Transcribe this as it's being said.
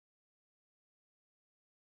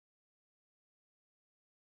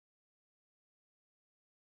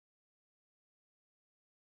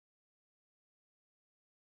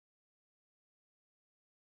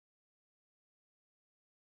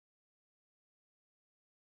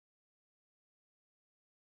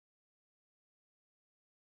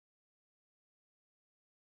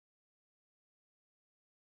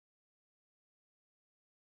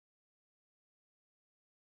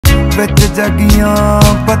विच जगियां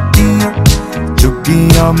पत्तियां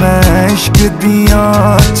चुकियां मैं इश्क दियां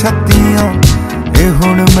छत्तियां ए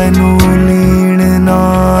हुण मैनू लीण ना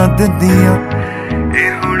दिंदियां ए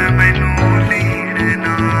हुण मैनू लीण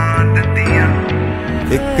ना दिंदियां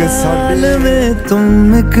एक साल में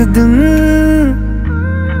तुम एक दिन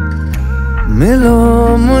मिलो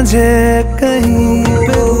मुझे कहीं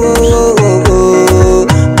पे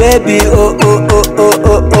baby oh oh oh oh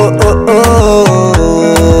oh oh oh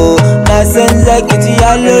oh na senza che ti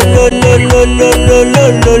lo lo lo lo lo lo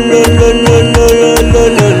lo lo lo lo lo lo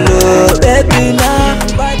lo lo baby na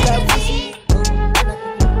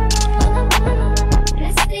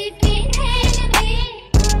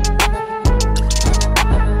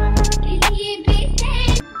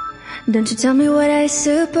Don't you tell me what I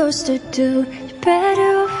supposed to do. You're better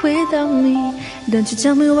off without me. Don't you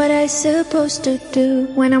tell me what I supposed to do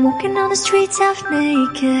when I'm walking on the streets half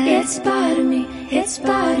naked. It's part of me, it's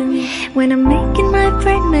part of me. When I'm making my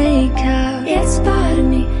brain makeup. It's part of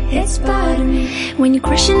me, it's part of me. When you're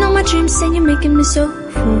crushing on my dreams and you're making me so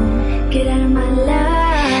full. Get out of my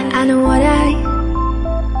life. I know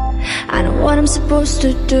what I'm supposed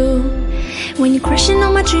to do. When you're crushing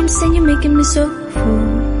on my dreams and you're making me so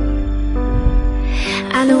full.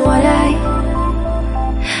 I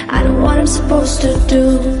know what I'm supposed to do.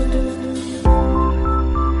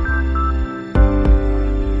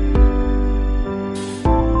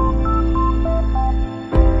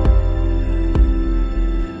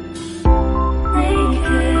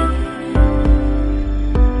 Naked.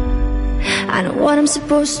 I know what I'm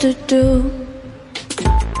supposed to do.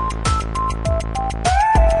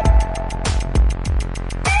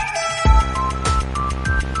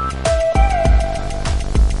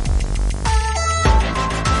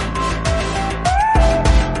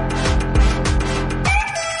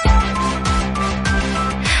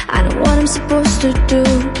 I'm supposed to do.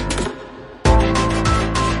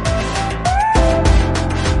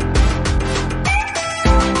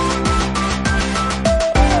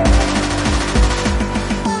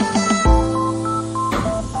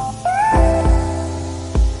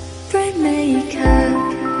 Brain makeup.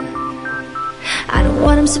 I know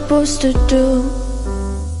what I'm supposed to do.